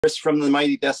Chris from the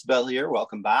Mighty Decibel here.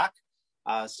 Welcome back.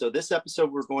 So this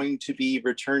episode, we're going to be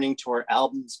returning to our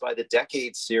Albums by the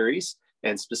Decade series.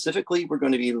 And specifically, we're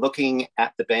going to be looking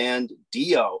at the band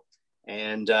DIO.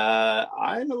 And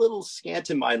I'm a little scant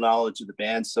in my knowledge of the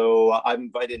band, so I've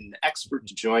invited an expert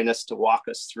to join us to walk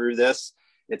us through this.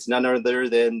 It's none other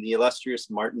than the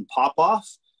illustrious Martin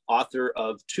Popoff, author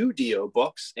of 2 DIO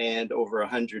books and over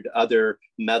 100 other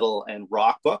metal and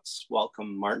rock books.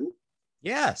 Welcome, Martin.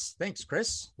 Yes, thanks,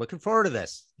 Chris. Looking forward to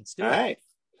this. Let's do it. All right.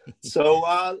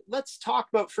 So let's talk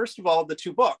about, first of all, the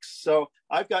 2 books. So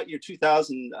I've got your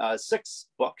 2006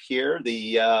 book here,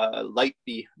 the Light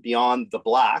Beyond the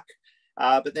Black.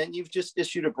 But then you've just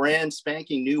issued a brand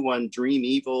spanking new one, Dream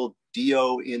Evil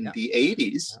DIO in the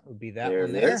 80s. That would be that there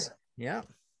one it there. is. Yeah.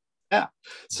 Yeah.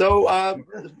 So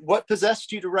what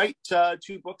possessed you to write 2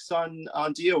 books on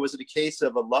DIO? Was it a case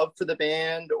of a love for the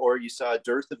band, or you saw a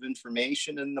dearth of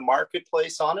information in the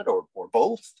marketplace on it, or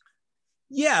both?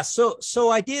 Yeah. So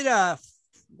I did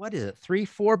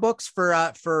 3-4 books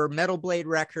for Metal Blade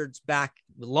Records back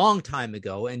a long time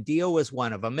ago, and DIO was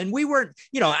one of them. And we weren't,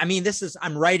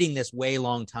 I'm writing this way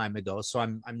long time ago, so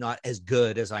I'm not as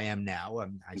good as I am now.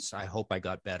 I hope I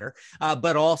got better.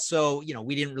 But also,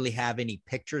 we didn't really have any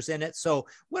pictures in it. So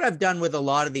what I've done with a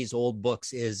lot of these old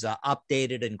books is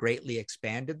updated and greatly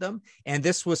expanded them. And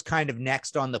this was kind of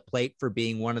next on the plate for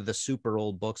being one of the super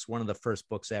old books, one of the first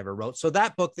books I ever wrote. So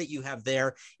that book that you have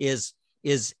there is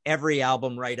every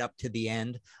album right up to the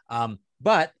end.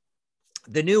 But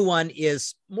the new one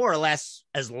is more or less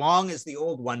as long as the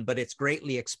old one, but it's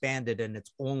greatly expanded, and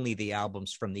it's only the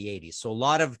albums from the 80s. So a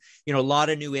lot of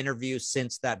new interviews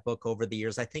since that book over the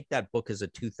years. I think that book is a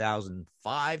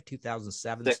 2005,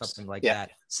 2007, 6. Something like that.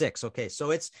 6. Okay.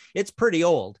 So it's pretty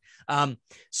old.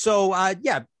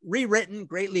 Rewritten,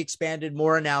 greatly expanded,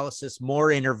 more analysis,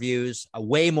 more interviews,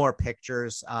 way more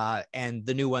pictures. And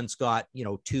the new one's got,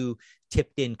 2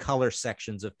 tipped in color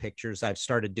sections of pictures. I've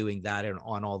started doing that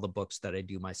on all the books that I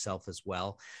do myself as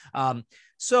well.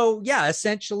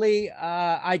 Essentially,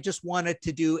 I just wanted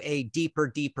to do a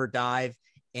deeper dive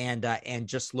and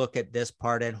just look at this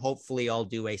part, and hopefully I'll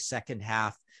do a second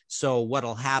half. So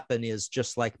what'll happen is,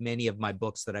 just like many of my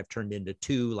books that I've turned into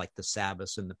 2, like the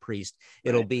Sabbath and the Priest,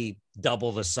 it'll be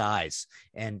double the size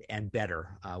and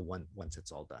better once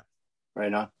it's all done.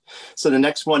 Right on. So the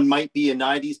next one might be a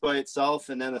 90s by itself,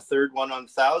 and then a third one on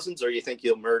thousands, or you think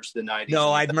you'll merge the 90s?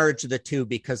 No, I'd merge the 2,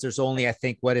 because there's only, I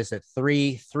think,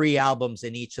 three albums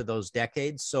in each of those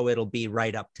decades. So it'll be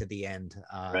right up to the end.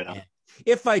 Right on.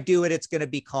 If I do it, it's going to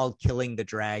be called Killing the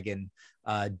Dragon,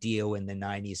 DIO in the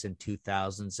 90s and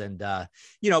 2000s,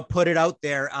 and put it out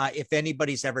there. If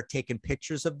anybody's ever taken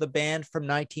pictures of the band from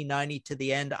 1990 to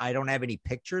the end, I don't have any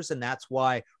pictures, and that's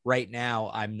why right now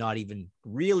I'm not even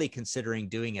really considering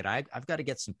doing it. I've got to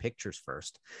get some pictures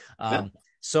first.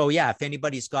 If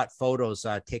anybody's got photos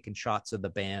taking shots of the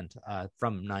band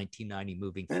from 1990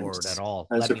 moving forward at all,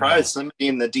 I'm surprised somebody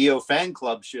in the DIO fan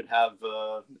club should have,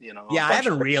 Yeah, I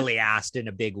haven't really asked in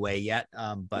a big way yet,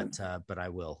 but I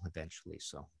will eventually.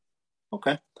 So,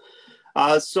 okay.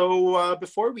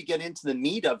 Before we get into the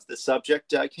meat of the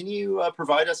subject, can you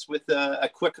provide us with a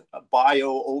quick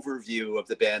bio overview of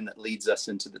the band that leads us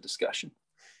into the discussion?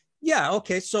 Yeah.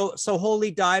 Okay. So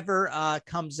Holy Diver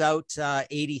comes out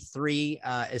 83.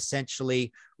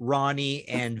 Essentially, Ronnie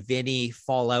and Vinny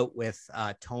fall out with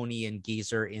Tony and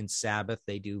Geezer in Sabbath.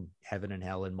 They do Heaven and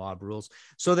Hell and Mob Rules.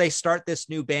 So they start this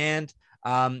new band.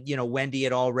 Wendy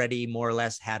had already more or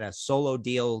less had a solo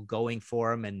deal going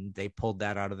for him, and they pulled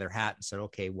that out of their hat and said,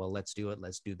 okay, well, let's do it.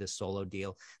 Let's do this solo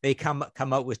deal. They come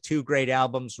out with 2 great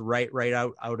albums right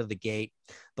out of the gate.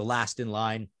 The Last in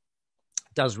Line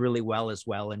does really well as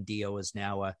well, and DIO is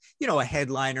now a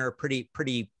headliner, a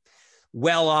pretty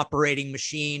well operating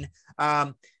machine.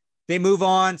 They move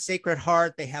on. Sacred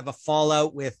Heart, they have a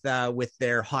fallout with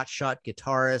their hotshot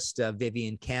guitarist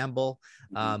Vivian Campbell,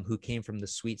 who came from the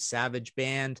Sweet Savage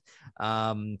band,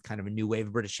 kind of a new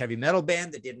wave British heavy metal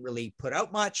band that didn't really put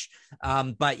out much.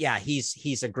 But yeah,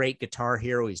 he's a great guitar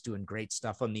hero. He's doing great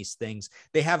stuff on these things.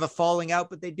 They have a falling out,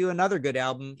 but they do another good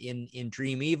album in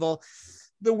Dream Evil.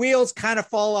 The wheels kind of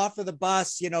fall off of the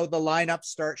bus, the lineup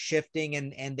starts shifting,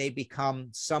 and they become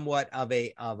somewhat of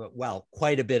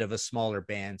quite a bit of a smaller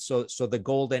band. So the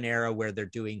golden era where they're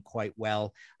doing quite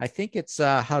well, I think it's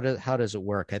how does it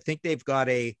work? I think they've got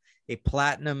a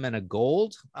platinum and a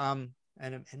gold, and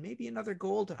maybe another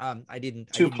gold. I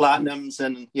didn't 2 platinums,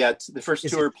 and the first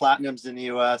 2 are platinums in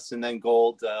the US, and then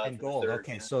gold. And gold.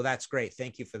 Okay, so that's great.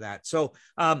 Thank you for that. So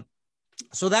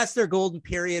So that's their golden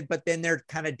period, but then they're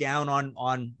kind of down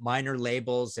on minor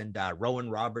labels, and Rowan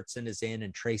Robertson is in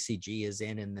and Tracy G is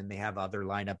in, and then they have other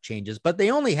lineup changes, but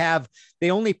they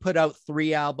only put out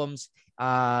 3 albums.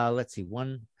 Let's see,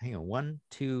 one,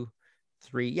 two,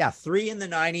 three. Yeah, 3 in the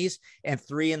 90s and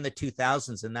 3 in the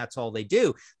 2000s. And that's all they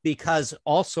do, because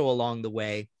also along the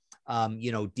way,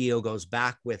 Dio goes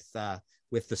back with the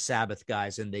Sabbath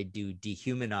guys, and they do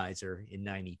Dehumanizer in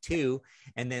 92.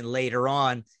 And then later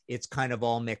on, it's kind of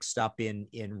all mixed up in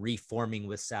reforming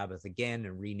with Sabbath again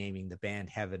and renaming the band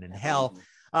Heaven and Hell.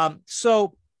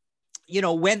 So,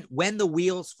 when the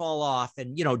wheels fall off,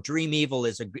 and, Dream Evil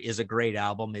is a great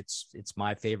album. It's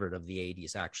my favorite of the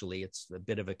 80s, actually. It's a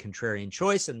bit of a contrarian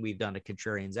choice, and we've done a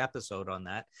Contrarians episode on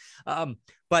that.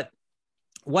 But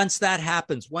once that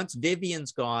happens, once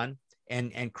Vivian's gone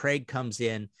and Craig comes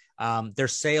in, their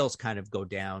sales kind of go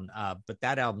down, but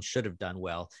that album should have done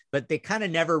well. But they kind of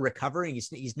never recover, and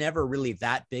he's never really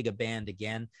that big a band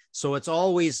again. So it's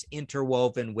always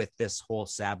interwoven with this whole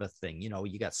Sabbath thing.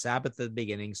 You got Sabbath at the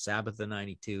beginning, Sabbath in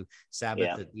 92,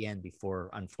 Sabbath at the end,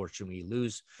 before, unfortunately, you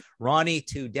lose Ronnie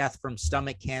to death from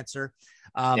stomach cancer.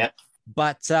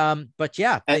 But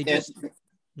yeah,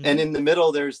 and in the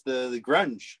middle, there's the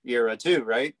grunge era too,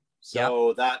 right?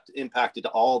 So that impacted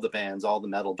all the bands, all the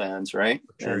metal bands, right?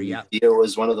 Sure, yeah. Dio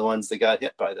was one of the ones that got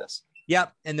hit by this.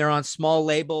 Yep, and they're on small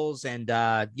labels, and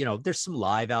there's some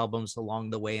live albums along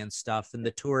the way and stuff, and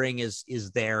the touring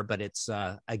is there, but it's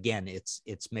again,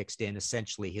 it's mixed in.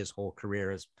 Essentially, his whole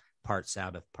career is part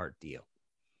Sabbath, part Dio.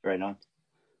 Right on.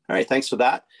 All right, thanks for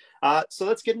that. So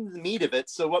let's get into the meat of it.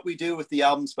 So what we do with the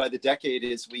albums by the decade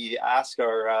is we ask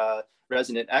our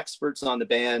resident experts on the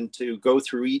band to go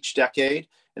through each decade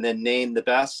and then name the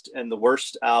best and the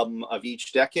worst album of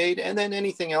each decade, and then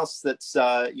anything else that's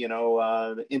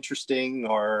interesting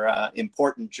or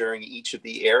important during each of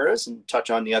the eras, and touch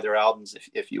on the other albums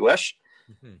if you wish.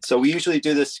 Mm-hmm. So we usually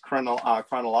do this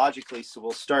chronologically. So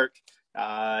we'll start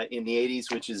in the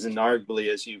 80s, which is inarguably,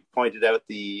 as you pointed out,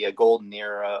 the golden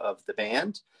era of the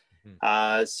band.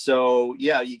 Mm-hmm. So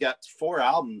yeah, you got 4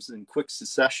 albums in quick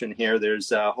succession here.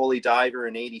 There's Holy Diver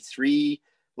in 83,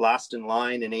 Last in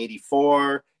Line in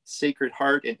 84, Sacred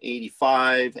Heart in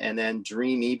 85, and then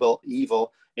Dream Evil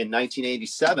in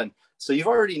 1987. So you've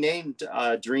already named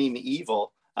Dream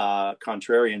Evil,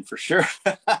 contrarian for sure,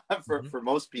 for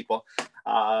most people,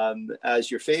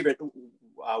 as your favorite.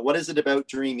 What is it about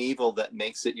Dream Evil that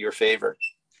makes it your favorite?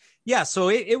 Yeah, so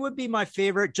it would be my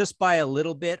favorite just by a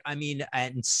little bit. I mean,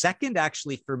 and second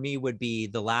actually for me would be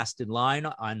The Last in Line.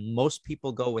 On most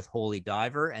people go with Holy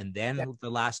Diver, and then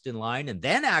The Last in Line, and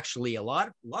then actually a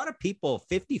lot of people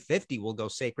 50-50 will go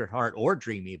Sacred Heart or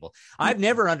Dream Evil. Mm-hmm. I've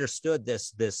never understood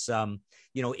this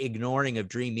ignoring of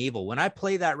Dream Evil. When I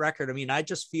play that record, I mean, I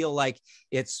just feel like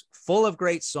it's full of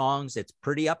great songs. It's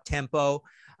pretty up tempo.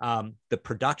 The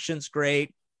production's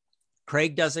great.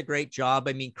 Craig does a great job.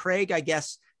 I mean, Craig, I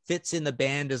guess, fits in the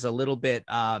band as a little bit,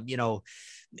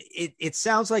 it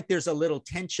sounds like there's a little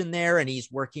tension there, and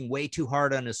he's working way too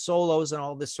hard on his solos and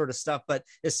all this sort of stuff. But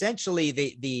essentially,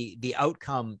 the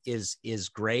outcome is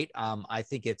great. I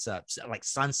think it's like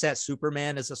Sunset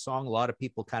Superman is a song a lot of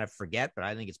people kind of forget, but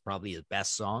I think it's probably his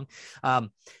best song.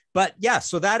 But yeah,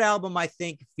 so that album, I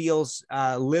think, feels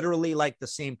literally like the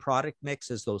same product mix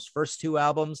as those first 2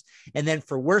 albums. And then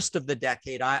for worst of the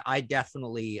decade, I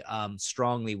definitely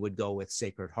strongly would go with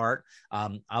Sacred Heart.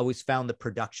 I always found the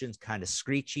production's kind of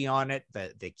screechy on it.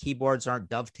 The keyboards aren't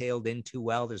dovetailed in too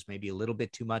well. There's maybe a little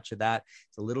bit too much of that.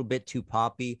 It's a little bit too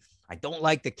poppy. I don't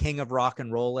like the King of Rock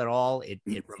and Roll at all. It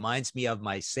reminds me of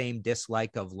my same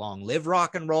dislike of Long Live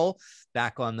Rock and Roll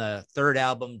back on the 3rd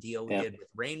album Dio did with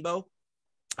Rainbow.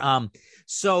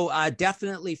 So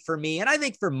definitely for me, and I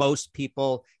think for most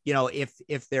people,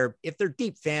 if they're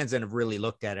deep fans and have really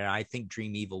looked at it, I think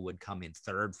Dream Evil would come in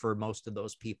 3rd for most of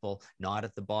those people, not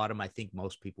at the bottom. I think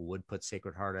most people would put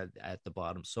Sacred Heart at the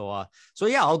bottom. So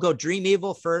yeah, I'll go Dream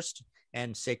Evil first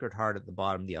and Sacred Heart at the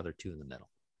bottom, the other 2 in the middle.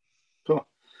 Cool.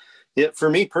 Yeah, for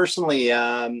me personally,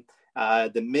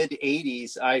 the mid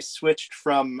 80s, I switched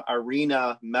from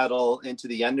arena metal into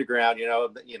the underground.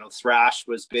 Thrash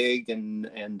was big, and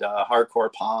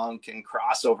hardcore punk and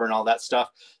crossover and all that stuff.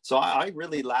 So I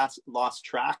really lost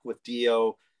track with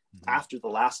Dio after The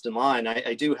Last in Line.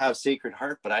 I do have Sacred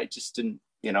Heart, but I just didn't,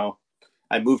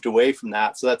 I moved away from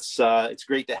that. So that's it's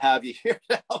great to have you here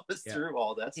to help us through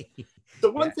all this.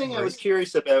 So one thing I was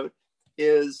curious about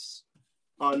is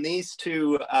on these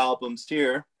 2 albums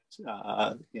here.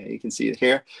 You can see it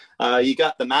here. You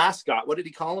got the mascot. What did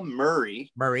he call him? Murray.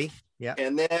 Yeah.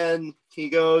 And then he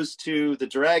goes to the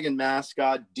dragon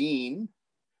mascot, Dean.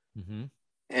 Mm-hmm.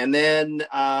 And then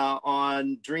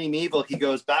on Dream Evil, he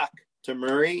goes back to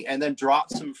Murray and then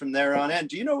drops him from there on in.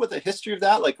 Do you know what the history of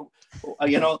that? Like,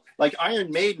 like Iron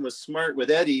Maiden was smart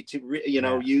with Eddie to,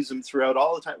 use him throughout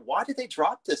all the time. Why did they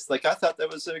drop this? Like, I thought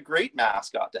that was a great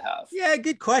mascot to have. Yeah,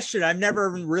 good question. I've never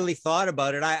really thought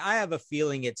about it. I have a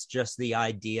feeling it's just the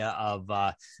idea of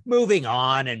moving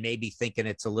on and maybe thinking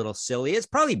it's a little silly. It's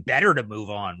probably better to move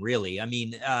on, really. I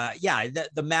mean,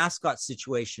 the mascot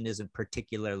situation isn't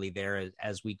particularly there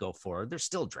as we go forward. There's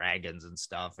still dragons and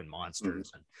stuff and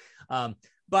monsters.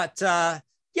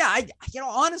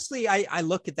 Honestly, I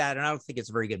look at that and I don't think it's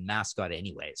a very good mascot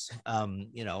anyways.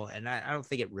 And I don't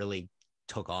think it really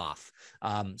took off.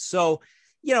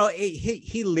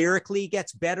 He lyrically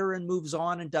gets better and moves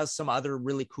on and does some other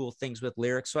really cool things with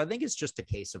lyrics. So I think it's just a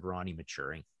case of Ronnie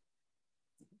maturing.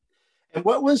 And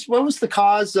what was the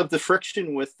cause of the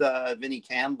friction with Vinnie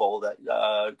Campbell that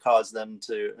caused him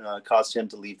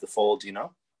to leave the fold?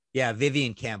 Yeah,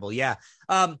 Vivian Campbell. Yeah.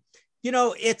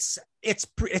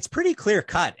 It's pretty clear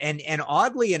cut. And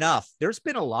oddly enough, there's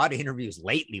been a lot of interviews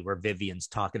lately where Vivian's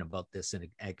talking about this and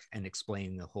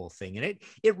explaining the whole thing. And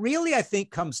it really, I think,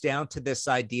 comes down to this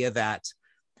idea that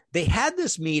they had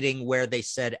this meeting where they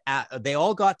said they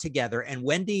all got together, and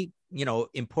Wendy,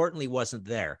 importantly wasn't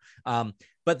there.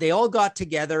 But they all got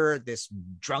together, this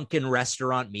drunken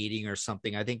restaurant meeting or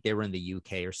something. I think they were in the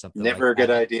UK or something. Never a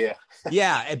good idea.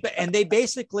 Yeah. And they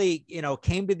basically,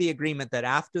 came to the agreement that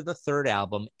after the third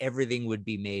album, everything would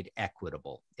be made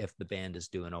equitable if the band is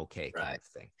doing okay, kind of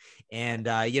thing. And,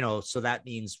 so that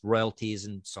means royalties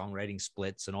and songwriting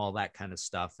splits and all that kind of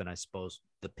stuff. And I suppose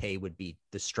the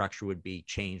structure would be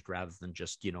changed rather than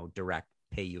just, direct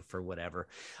pay you for whatever.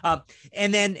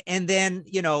 And then,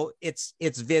 it's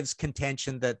Viv's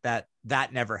contention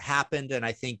that never happened. And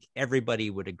I think everybody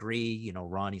would agree,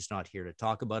 Ronnie's not here to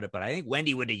talk about it, but I think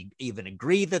Wendy would even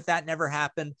agree that never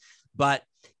happened. But,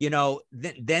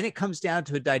 then it comes down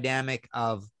to a dynamic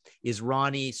of, is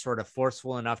Ronnie sort of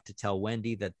forceful enough to tell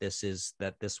Wendy that this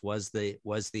was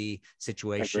the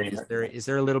situation? Is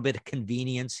there a little bit of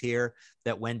convenience here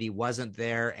that Wendy wasn't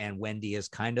there and Wendy is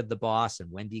kind of the boss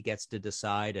and Wendy gets to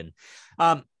decide? And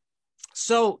and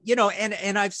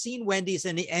I've seen Wendy's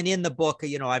and in the book,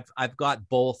 I've got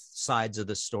both sides of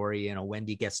the story.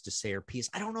 Wendy gets to say her piece.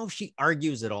 I don't know if she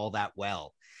argues it all that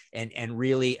well and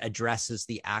really addresses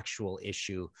the actual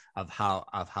issue of how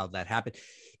that happened.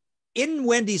 In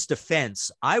Wendy's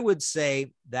defense, I would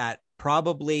say that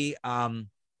probably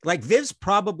Viv's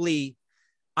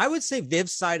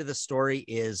side of the story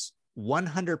is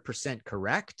 100%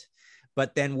 correct.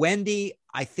 But then Wendy,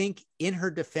 I think in her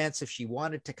defense, if she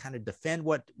wanted to kind of defend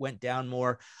what went down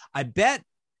more, I bet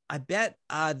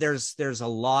there's a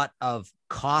lot of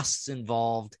costs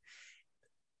involved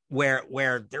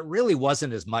where there really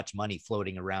wasn't as much money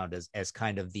floating around as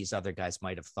kind of these other guys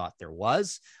might have thought there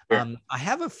was. Sure. I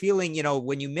have a feeling,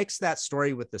 when you mix that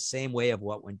story with the same way of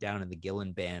what went down in the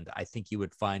Gillan band, I think you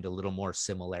would find a little more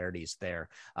similarities there,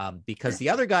 because the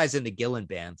other guys in the Gillan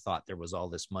band thought there was all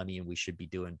this money and we should be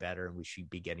doing better and we should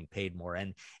be getting paid more.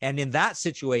 And in that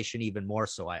situation, even more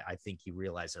so, I think you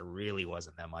realize there really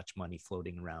wasn't that much money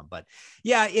floating around. But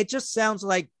yeah, it just sounds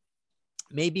like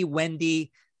maybe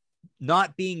Wendy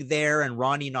not being there and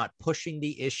Ronnie not pushing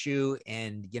the issue.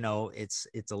 And, it's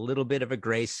a little bit of a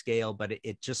grayscale, but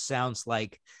it just sounds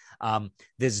like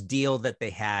this deal that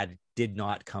they had did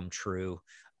not come true.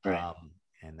 Right.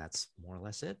 And that's more or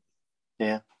less it.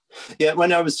 Yeah. Yeah.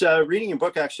 When I was reading your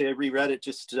book, actually, I reread it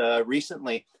just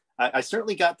recently. I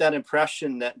certainly got that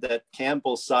impression that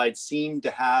Campbell's side seemed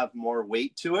to have more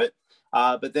weight to it.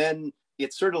 But then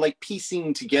it's sort of like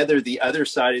piecing together the other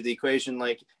side of the equation.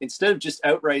 Like, instead of just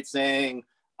outright saying,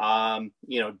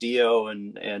 Dio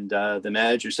and the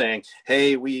manager saying,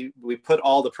 hey, we put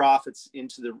all the profits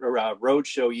into the road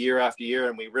show year after year,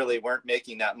 and we really weren't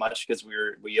making that much because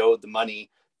we owed the money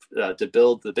to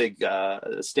build the big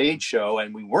stage show,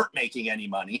 and we weren't making any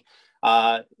money.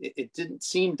 It didn't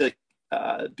seem to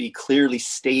be clearly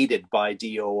stated by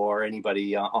Dio or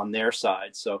anybody on their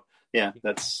side. So yeah,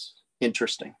 that's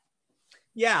interesting.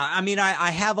 Yeah, I mean, I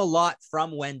have a lot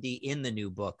from Wendy in the new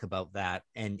book about that,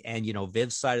 and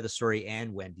Viv's side of the story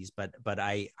and Wendy's, but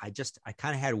I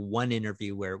kind of had one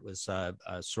interview where it was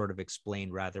sort of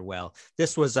explained rather well.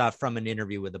 This was from an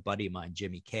interview with a buddy of mine,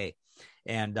 Jimmy Kay,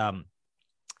 and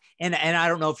I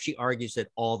don't know if she argues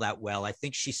it all that well. I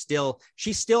think she still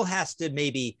has to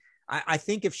maybe I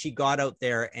think if she got out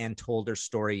there and told her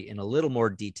story in a little more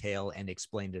detail and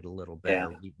explained it a little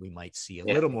better, we might see a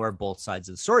little more both sides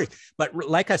of the story. But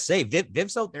like I say,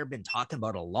 Viv's out there been talking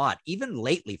about a lot, even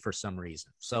lately for some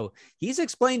reason. So he's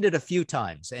explained it a few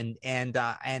times, and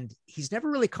he's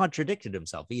never really contradicted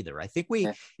himself either. I think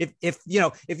if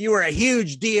you were a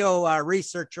huge DIO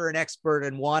researcher and expert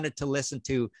and wanted to listen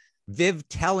to Viv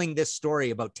telling this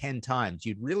story about 10 times,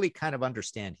 you'd really kind of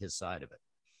understand his side of it.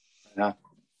 Yeah.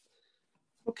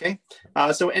 Okay.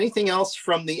 So anything else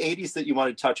from the 80s that you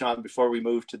want to touch on before we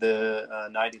move to the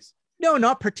 90s? No,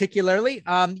 not particularly.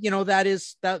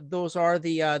 Those are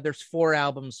there's 4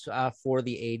 albums for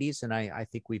the 80s, and I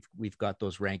think we've got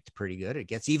those ranked pretty good. It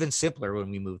gets even simpler when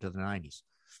we move to the 90s.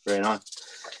 Right on.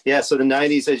 Yeah, so the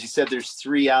 90s, as you said, there's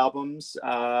 3 albums.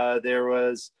 There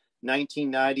was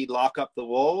 1990, Lock Up the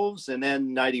Wolves, and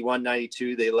then 91,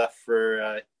 92, they left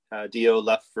for DIO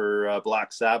left for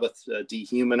Black Sabbath,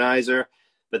 Dehumanizer.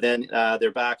 But then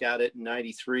they're back at it in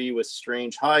 93 with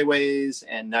Strange Highways,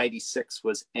 and 96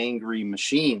 was Angry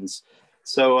Machines.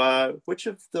 So which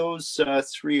of those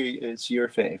 3 is your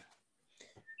fave?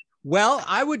 Well,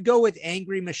 I would go with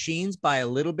Angry Machines by a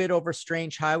little bit over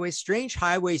Strange Highways. Strange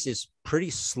Highways is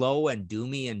pretty slow and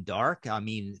doomy and dark. I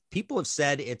mean, people have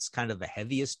said it's kind of the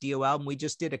heaviest DIO album. We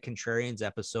just did a Contrarians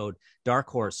episode, Dark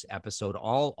Horse episode,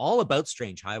 all about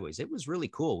Strange Highways. It was really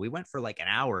cool. We went for like an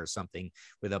hour or something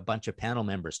with a bunch of panel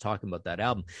members talking about that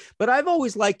album. But I've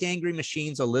always liked Angry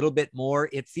Machines a little bit more.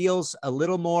 It feels a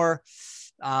little more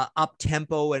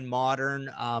up-tempo and modern,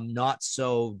 not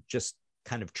so just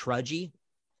kind of trudgy.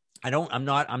 I'm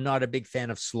not a big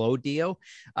fan of slow DIO.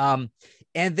 And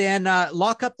then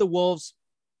Lock Up the Wolves.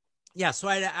 Yeah, so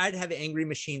I'd have Angry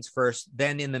Machines first,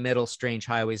 then in the middle, Strange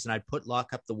Highways, and I'd put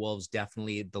Lock Up the Wolves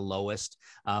definitely the lowest.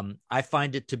 I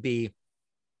find it to be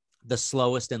the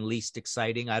slowest and least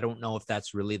exciting. I don't know if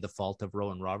that's really the fault of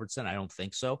Rowan Robertson. I don't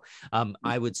think so.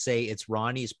 I would say it's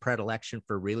Ronnie's predilection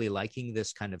for really liking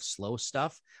this kind of slow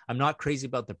stuff. I'm not crazy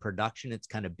about the production. It's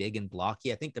kind of big and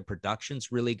blocky. I think the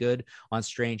production's really good on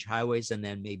Strange Highways, and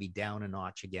then maybe down a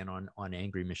notch again on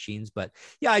Angry Machines. But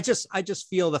yeah, I just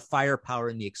feel the firepower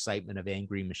and the excitement of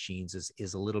Angry Machines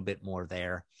is a little bit more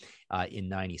there in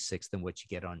 96 than what you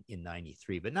get in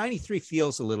 93. But 93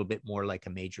 feels a little bit more like a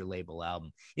major label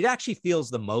album. It actually feels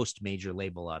the most major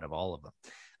label out of all of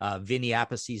them. Vinny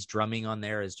Appice's drumming on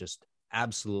there is just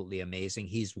absolutely amazing.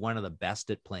 He's one of the best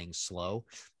at playing slow.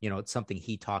 It's something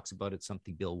he talks about. It's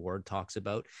something Bill Ward talks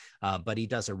about. But he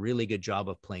does a really good job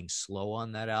of playing slow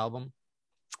on that album.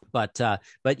 But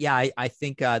yeah, I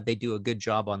think they do a good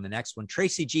job on the next one.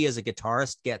 Tracy G as a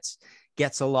guitarist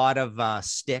gets a lot of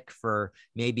stick for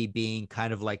maybe being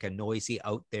kind of like a noisy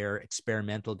out there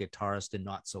experimental guitarist and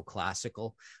not so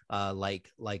classical like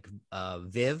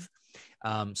Viv.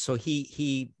 So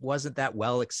he wasn't that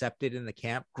well accepted in the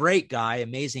camp. Great guy,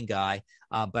 amazing guy.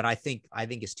 But I think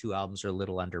his 2 albums are a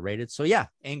little underrated. So yeah,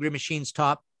 Angry Machines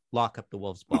top, Lock Up the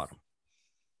Wolves bottom.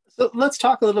 So let's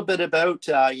talk a little bit about,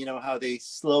 how they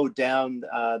slowed down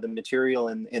the material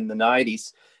in the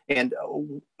 90s and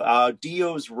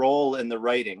DIO's role in the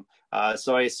writing.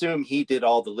 So I assume he did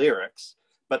all the lyrics.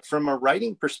 But from a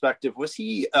writing perspective, was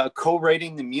he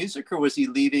co-writing the music, or was he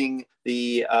leaving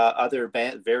the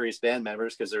various band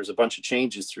members, because there's a bunch of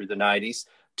changes through the 90s,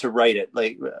 to write it?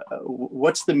 Like,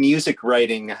 what's the music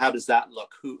writing? How does that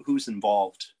look? Who's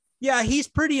involved? Yeah, he's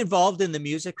pretty involved in the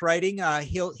music writing.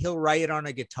 He'll write it on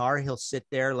a guitar. He'll sit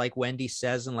there, like Wendy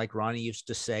says, and like Ronnie used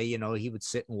to say, he would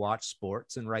sit and watch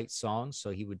sports and write songs.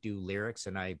 So he would do lyrics,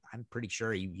 and I'm pretty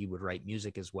sure he would write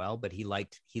music as well. But he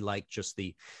liked just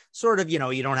the sort of, you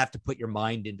don't have to put your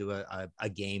mind into a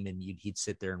game, and he'd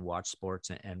sit there and watch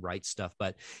sports and write stuff.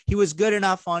 But he was good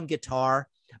enough on guitar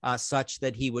such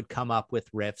that he would come up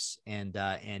with riffs,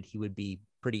 and he would be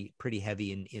pretty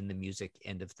heavy in the music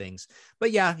end of things. But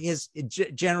yeah,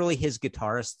 generally his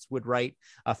guitarists would write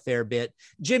a fair bit.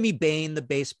 Jimmy Bain, the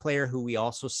bass player, who we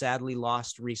also sadly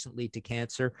lost recently to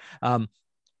cancer,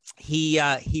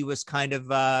 he was kind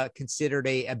of considered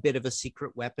a bit of a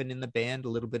secret weapon in the band, a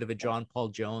little bit of a John Paul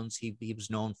Jones. He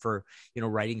was known for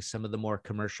writing some of the more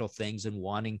commercial things and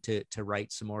wanting to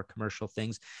write some more commercial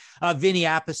things. Vinny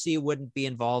Appice wouldn't be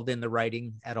involved in the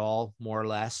writing at all, more or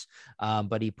less,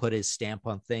 but he put his stamp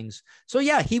on things. So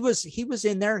yeah, he was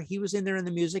in there. He was in there in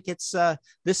the music. It's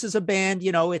this is a band,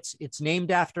 it's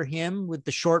named after him with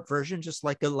the short version, just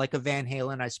like a Van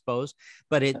Halen, I suppose.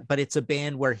 But it's a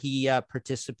band where he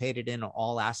participated in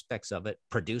all aspects of it,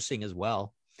 producing as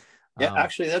well. Yeah,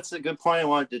 actually, that's a good point I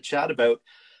wanted to chat about,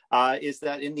 is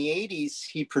that in the 80s,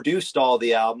 he produced all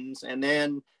the albums. And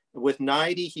then with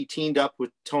 90, he teamed up with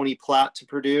Tony Platt to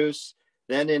produce.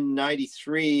 Then in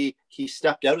 93, he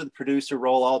stepped out of the producer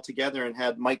role altogether and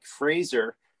had Mike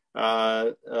Fraser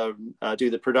do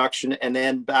the production. And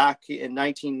then back in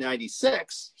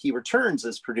 1996, he returns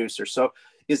as producer. So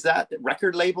is that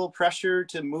record label pressure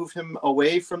to move him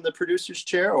away from the producer's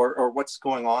chair, or what's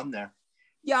going on there?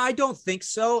 Yeah, I don't think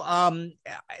so.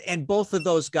 And both of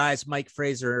those guys, Mike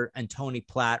Fraser and Tony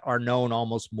Platt, are known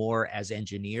almost more as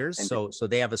engineers. So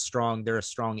they have they're a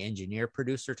strong engineer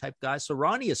producer type guy. So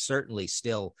Ronnie is certainly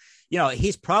still,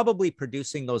 he's probably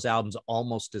producing those albums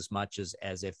almost as much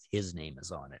as if his name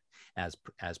is on it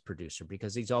as producer,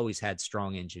 because he's always had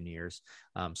strong engineers.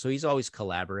 So he's always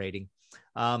collaborating.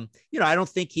 I don't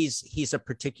think he's a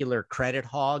particular credit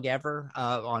hog ever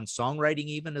on songwriting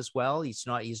even as well. He's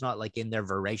not like in there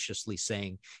voraciously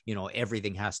saying,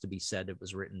 everything has to be said. It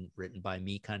was written by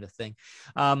me kind of thing.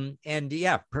 And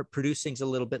yeah, producing's a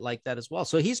little bit like that as well.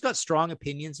 So he's got strong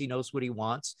opinions. He knows what he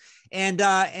wants.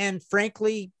 And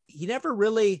frankly, he never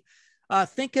really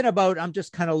thinking about, I'm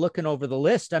just kind of looking over the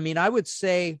list. I mean, I would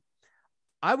say,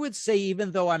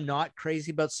 even though I'm not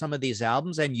crazy about some of these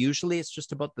albums, and usually it's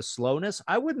just about the slowness,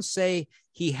 I wouldn't say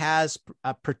he has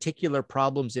particular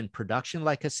problems in production.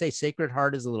 Like I say, Sacred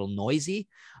Heart is a little noisy.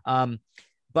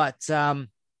 But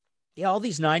all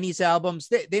these 90s albums,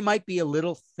 they might be a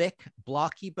little thick,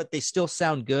 blocky, but they still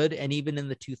sound good. And even in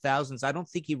the 2000s, I don't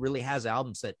think he really has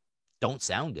albums that don't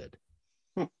sound good.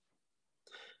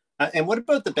 And what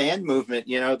about the band movement?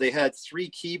 They had 3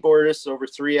 keyboardists over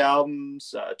 3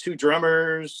 albums, 2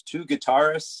 drummers, 2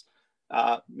 guitarists.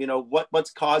 What's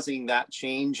causing that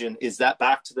change? And is that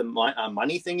back to the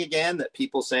money thing again, that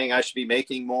people saying I should be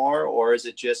making more? Or is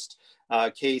it just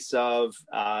a case of,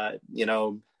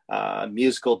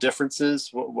 musical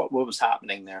differences? What was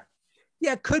happening there?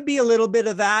 Yeah, it could be a little bit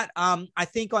of that. I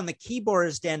think on the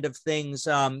keyboardist end of things,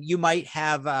 you might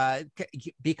have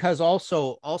because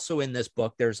also in this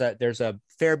book there's a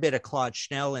fair bit of Claude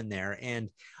Schnell in there,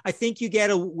 and I think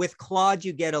with Claude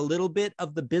you get a little bit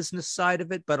of the business side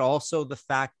of it, but also the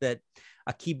fact that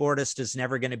a keyboardist is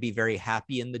never going to be very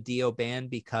happy in the Dio band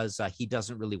because he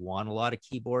doesn't really want a lot of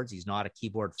keyboards. He's not a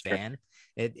keyboard fan.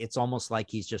 It's almost like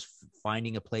he's just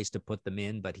finding a place to put them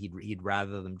in, but he'd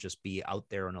rather them just be out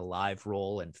there in a live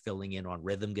role and filling in on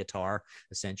rhythm guitar,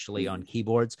 essentially on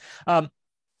keyboards.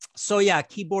 So yeah, a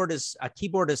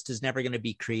keyboardist is never going to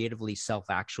be creatively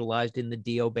self-actualized in the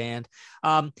Dio band.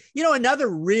 Another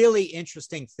really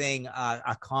interesting thing,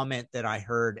 a comment that I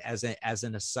heard as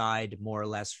an aside, more or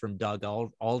less, from Doug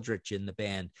Aldrich in the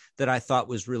band that I thought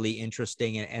was really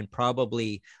interesting and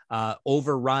probably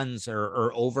overruns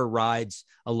or overrides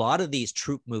a lot of these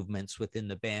troop movements within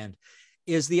the band,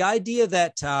 is the idea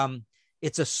that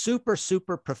it's a super,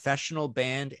 super professional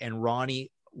band, and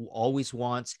Ronnie always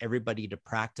wants everybody to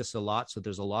practice a lot. So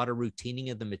there's a lot of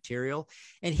routining of the material.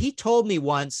 And he told me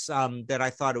once that I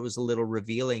thought it was a little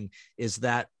revealing, is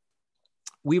that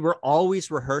we were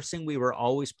always rehearsing, we were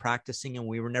always practicing, and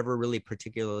we were never really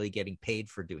particularly getting paid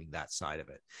for doing that side of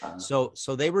it. So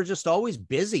they were just always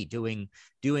busy doing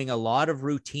a lot of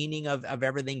routining of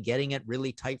everything, getting it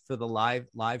really tight for the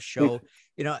live show,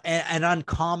 an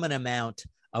uncommon amount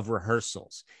of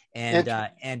rehearsals. And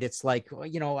it's like,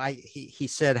 he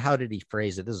said, how did he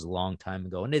phrase it? This is a long time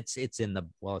ago. And it's it's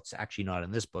actually not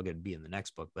in this book. It'd be in the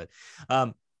next book, but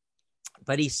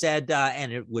he said,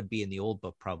 and it would be in the old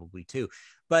book probably too,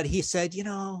 but he said,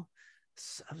 I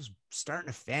was starting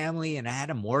a family and I had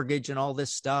a mortgage and all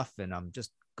this stuff, and I'm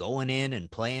just going in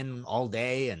and playing all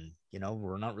day, and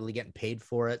we're not really getting paid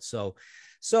for it. So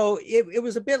it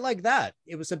was a bit like that.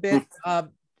 It was a bit,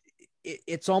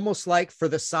 it's almost like for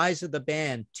the size of the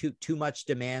band, too much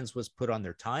demands was put on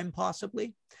their time,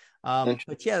 possibly.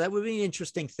 But yeah, that would be an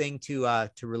interesting thing to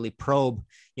really probe,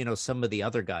 some of the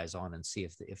other guys on and see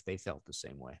if they felt the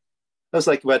same way. That's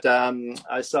like what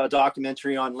I saw a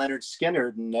documentary on Leonard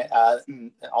Skinner,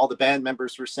 and all the band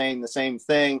members were saying the same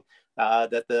thing,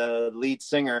 that the lead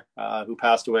singer who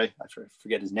passed away, I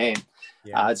forget his name,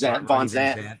 Von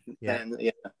Zandt.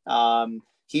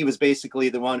 He was basically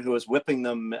the one who was whipping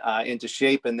them into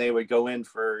shape, and they would go in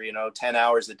for 10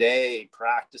 hours a day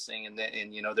practicing, and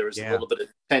there was a little bit of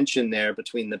tension there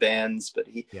between the bands, but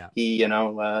he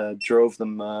drove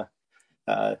them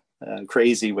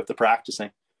crazy with the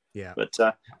practicing. Yeah, but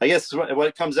I guess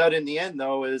what comes out in the end,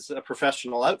 though, is a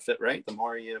professional outfit, right? The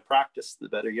more you practice, the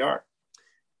better you are.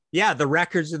 Yeah, the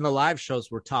records in the live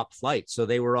shows were top flight. So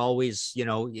they were always,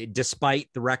 despite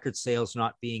the record sales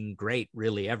not being great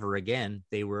really ever again,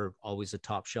 they were always a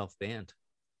top shelf band.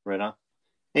 Right on.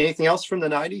 Anything else from the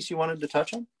 90s you wanted to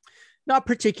touch on? Not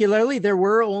particularly. There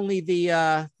were only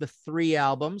the 3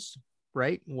 albums,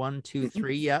 right? 1, 2,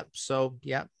 3. Yeah. So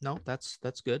yeah, no, that's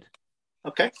good.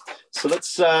 Okay, so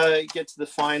let's get to the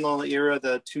final era,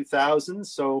 the 2000s.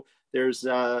 So there's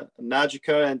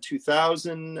Magica in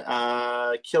 2000,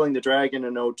 Killing the Dragon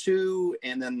in '02,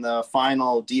 and then the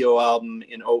final Dio album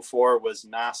in '04 was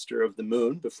Master of the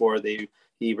Moon before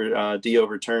Dio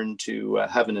returned to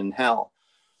Heaven and Hell.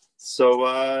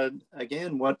 So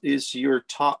again, what is your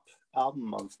top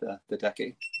album of the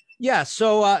decade? Yeah,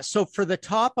 so for the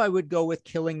top, I would go with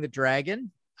Killing the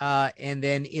Dragon. And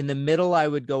then in the middle, I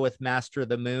would go with Master of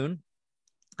the Moon.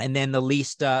 And then the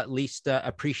least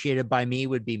appreciated by me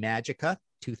would be Magica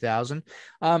 2000.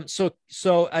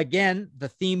 So again, the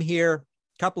theme here,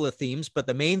 couple of themes, but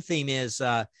the main theme is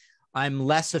I'm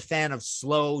less a fan of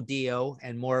slow Dio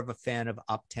and more of a fan of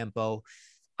up-tempo,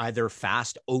 either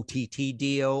fast OTT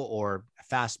Dio or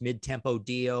fast mid-tempo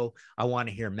Dio. I want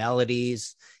to hear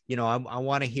melodies. I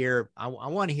want to hear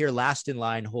Last in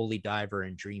Line, Holy Diver,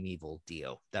 and Dream Evil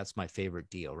Dio. That's my favorite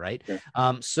Dio, right?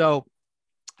 Yeah. So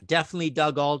definitely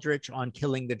Doug Aldrich on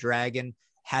Killing the Dragon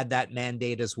had that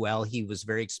mandate as well. He was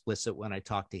very explicit when I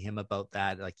talked to him about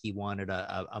that. Like he wanted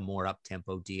a more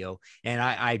up-tempo Dio. And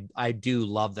I do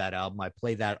love that album. I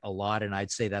play that a lot, and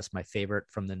I'd say that's my favorite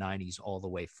from the 90s all the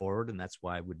way forward. And that's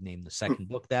why I would name the second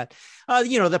book that.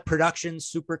 The production's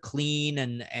super clean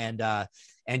and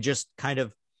just kind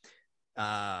of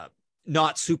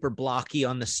not super blocky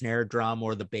on the snare drum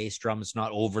or the bass drum. It's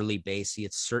not overly bassy.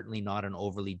 It's certainly not an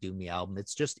overly doomy album.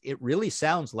 It's just, it really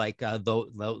sounds like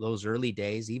those early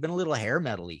days, even a little hair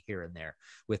metal-y here and there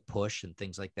with Push and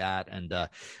things like that. And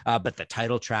but the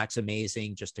title track's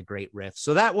amazing, just a great riff.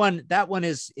 So that one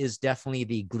is definitely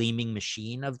the gleaming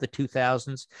machine of the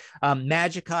 2000s.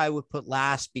 Magica I would put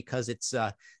last because it's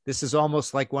this is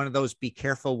almost like one of those be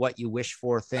careful what you wish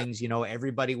for things.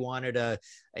 Everybody wanted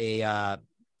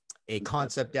a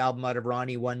concept album out of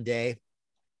Ronnie one day.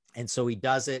 And so he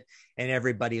does it, and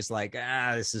everybody's like,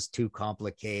 this is too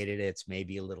complicated. It's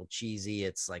maybe a little cheesy.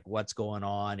 It's like, what's going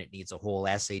on? It needs a whole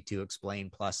essay to explain,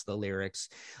 plus the lyrics.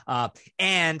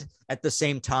 And at the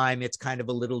same time, it's kind of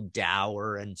a little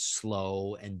dour and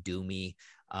slow and doomy,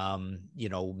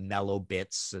 mellow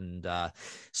bits. And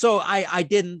so I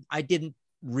didn't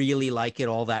really like it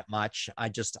all that much. I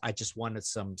just wanted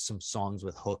some songs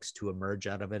with hooks to emerge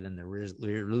out of it, and there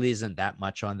really isn't that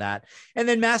much on that. And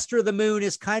then Master of the Moon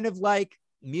is kind of like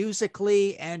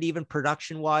musically and even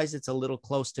production wise, it's a little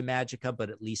close to Magica,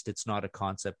 but at least it's not a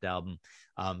concept album.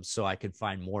 So I can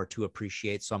find more to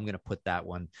appreciate. So I'm going to put that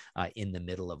one in the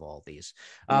middle of all these.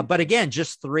 But again,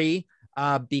 just three,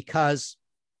 because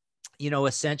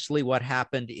essentially what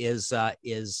happened is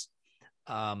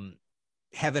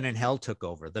Heaven and Hell took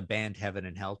over. The band Heaven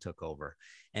and Hell took over.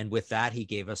 And with that, he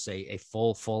gave us a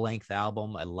full-length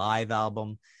album, a live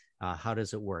album. How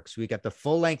does it work? So we got the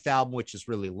full-length album, which is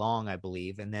really long, I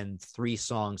believe, and then 3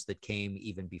 songs that came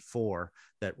even before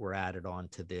that were added on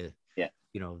to the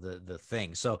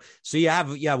thing. So you have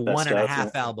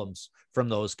 1.5 albums from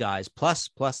those guys, plus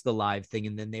the live thing,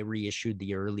 and then they reissued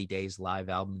the early days live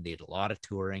album. They did a lot of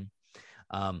touring.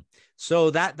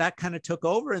 So that kind of took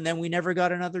over, and then we never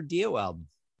got another Dio album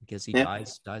because he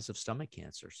dies of stomach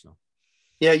cancer. So,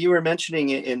 yeah, you were mentioning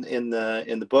in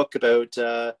the book about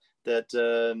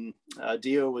that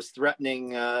Dio was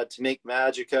threatening to make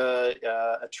Magica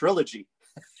a trilogy.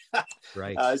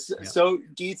 Right. So,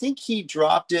 do you think he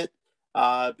dropped it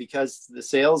because the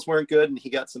sales weren't good and he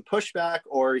got some pushback,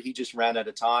 or he just ran out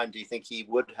of time? Do you think he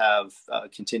would have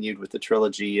continued with the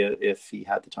trilogy if he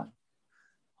had the time?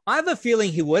 I have a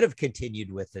feeling he would have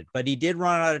continued with it, but he did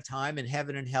run out of time, and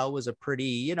Heaven and Hell was a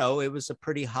pretty, it was a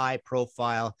pretty high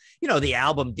profile. The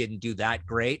album didn't do that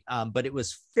great, but it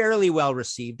was fairly well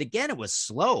received. Again, it was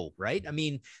slow, right? I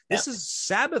mean, this is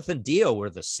Sabbath and Dio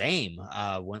were the same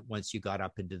once you got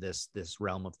up into this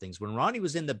realm of things. When Ronnie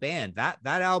was in the band, that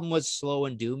album was slow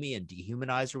and doomy, and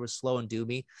Dehumanizer was slow and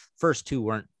doomy. First two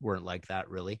weren't like that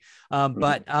really,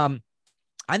 but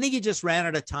I think he just ran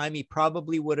out of time. He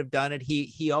probably would have done it.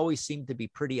 He always seemed to be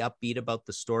pretty upbeat about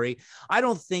the story. I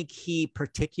don't think he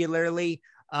particularly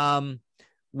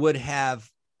would have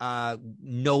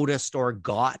noticed or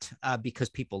got because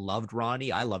people loved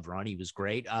Ronnie. I loved Ronnie. He was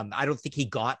great. I don't think he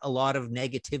got a lot of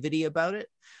negativity about it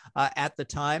at the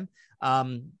time.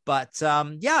 But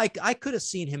I could have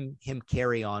seen him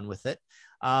carry on with it.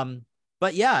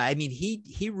 But yeah, I mean,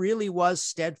 he really was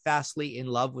steadfastly in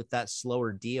love with that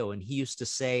slower Dio, and he used to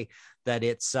say that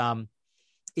it's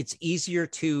easier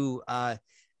to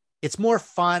it's more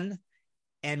fun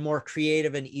and more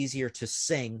creative and easier to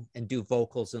sing and do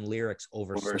vocals and lyrics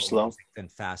over slow music than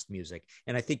fast music.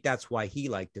 And I think that's why he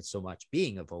liked it so much,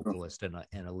 being a vocalist and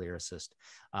a lyricist.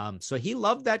 So he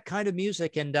loved that kind of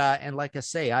music, and like I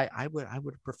say, I would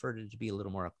have preferred it to be a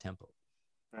little more up tempo.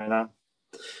 Right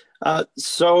on.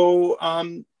 So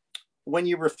when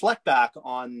you reflect back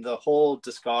on the whole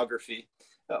discography,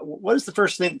 what is the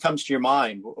first thing that comes to your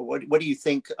mind? What do you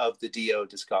think of the Dio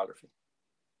discography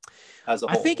as a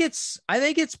whole? I think it's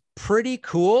pretty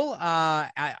cool.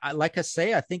 Like I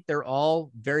say, I think they're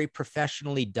all very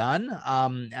professionally done.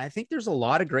 I think there's a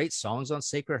lot of great songs on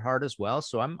Sacred Heart as well,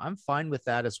 so I'm fine with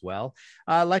that as well.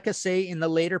 Like I say, in the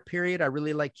later period, I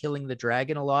really like Killing the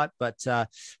Dragon a lot. But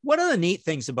one of the neat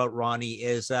things about Ronnie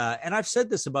is, and I've said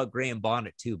this about Graham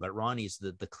Bonnet too, but Ronnie's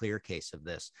the clear case of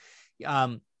this.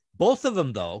 Both of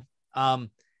them, though.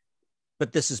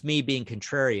 But this is me being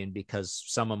contrarian because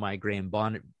some of my Graham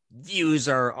Bonnet views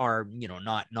are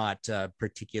not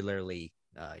particularly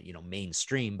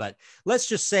mainstream, but let's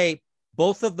just say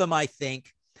both of them I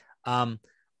think are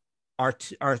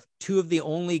two of the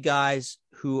only guys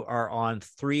who are on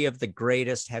three of the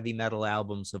greatest heavy metal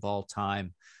albums of all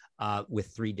time with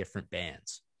three different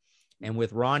bands. And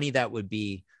with Ronnie, that would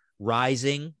be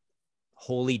Rising,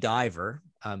 Holy Diver,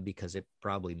 because it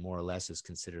probably more or less is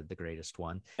considered the greatest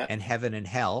one, and Heaven and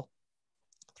Hell,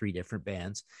 three different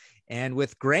bands. And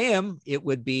with Graham, it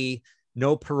would be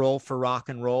No Parole for Rock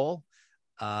and Roll,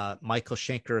 Michael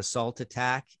Schenker Assault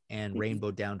Attack, and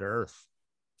Rainbow Down to Earth.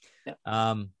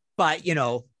 Yeah. But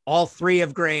all three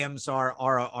of Graham's are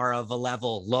of a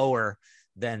level lower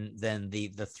than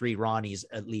the three Ronnies,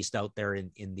 at least out there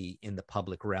in the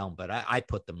public realm. But I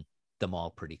put them all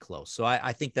pretty close. So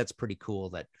I think that's pretty cool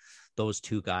that those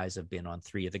two guys have been on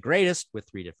three of the greatest with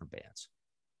three different bands.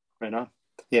 Right on.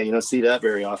 Yeah, you don't see that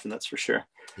very often, that's for sure.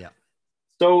 Yeah.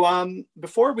 So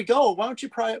before we go, why don't you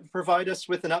provide us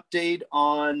with an update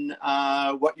on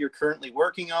what you're currently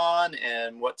working on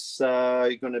and what's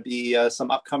going to be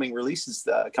some upcoming releases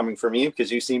coming from you,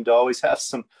 because you seem to always have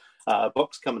some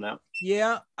books coming out.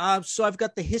 Yeah. So I've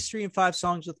got the History in 5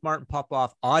 Songs with Martin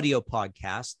Popoff audio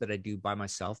podcast that I do by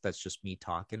myself. That's just me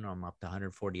talking. I'm up to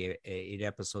 148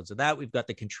 episodes of that. We've got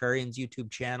the Contrarians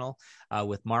YouTube channel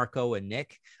with Marco and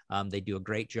Nick. They do a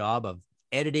great job of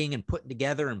editing and putting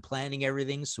together and planning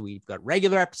everything. So we've got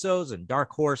regular episodes and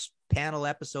Dark Horse panel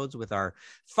episodes with our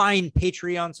fine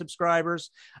Patreon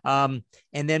subscribers. And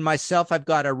then myself, I've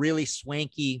got a really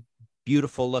swanky,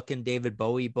 beautiful looking David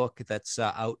Bowie book that's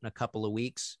out in a couple of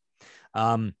weeks.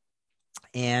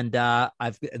 And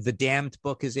the Damned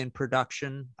book is in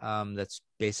production. That's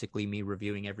basically me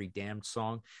reviewing every Damned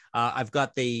song. I've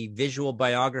got the visual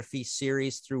biography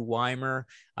series through Weimer.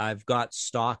 I've got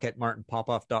stock at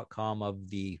martinpopoff.com of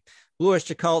the Blue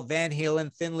Oyster Cult, Van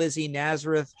Halen, Thin Lizzy,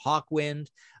 Nazareth, Hawkwind,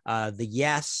 the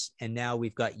Yes, and now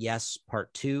we've got Yes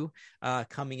Part 2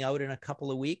 coming out in a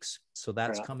couple of weeks. So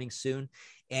that's coming soon.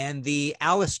 And the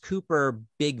Alice Cooper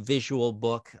big visual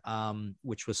book,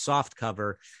 which was soft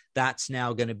cover, that's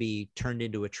now going to be turned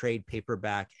into a trade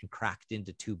paperback and cracked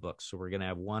into 2 books. So we're going to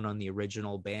have one on the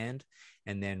original band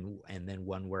and then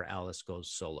one where Alice goes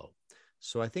solo.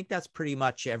 So I think that's pretty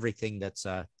much everything that's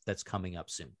coming up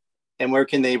soon. And where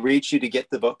can they reach you to get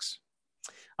the books?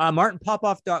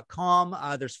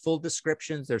 martinpopoff.com. There's full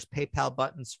descriptions. There's PayPal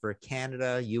buttons for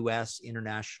Canada, US,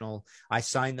 international. I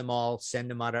sign them all, send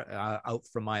them out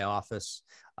from my office.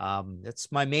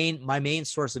 That's my main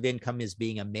source of income, is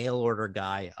being a mail order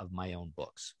guy of my own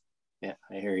books. Yeah,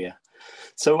 I hear you.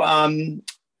 So what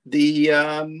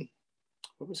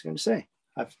was I going to say?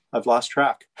 I've lost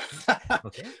track.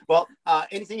 Okay. Well,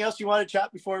 anything else you want to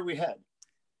chat before we head?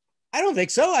 I don't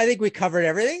think so. I think we covered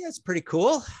everything. That's pretty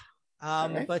cool.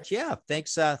 Right. But yeah,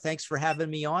 thanks for having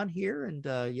me on here. And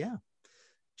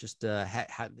just I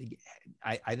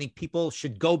think people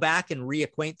should go back and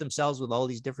reacquaint themselves with all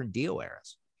these different Dio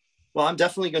eras. Well, I'm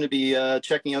definitely going to be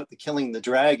checking out the Killing the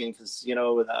Dragon, because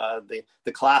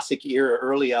the classic era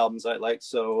early albums I like.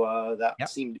 So that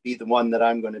seemed to be the one that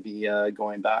I'm going to be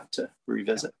going back to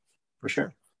revisit for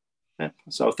sure. Yeah.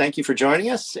 So thank you for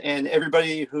joining us, and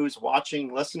everybody who's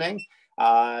watching, listening.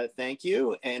 Thank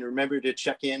you. And remember to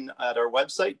check in at our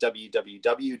website,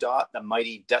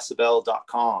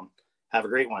 www.themightydecibel.com. Have a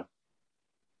great one.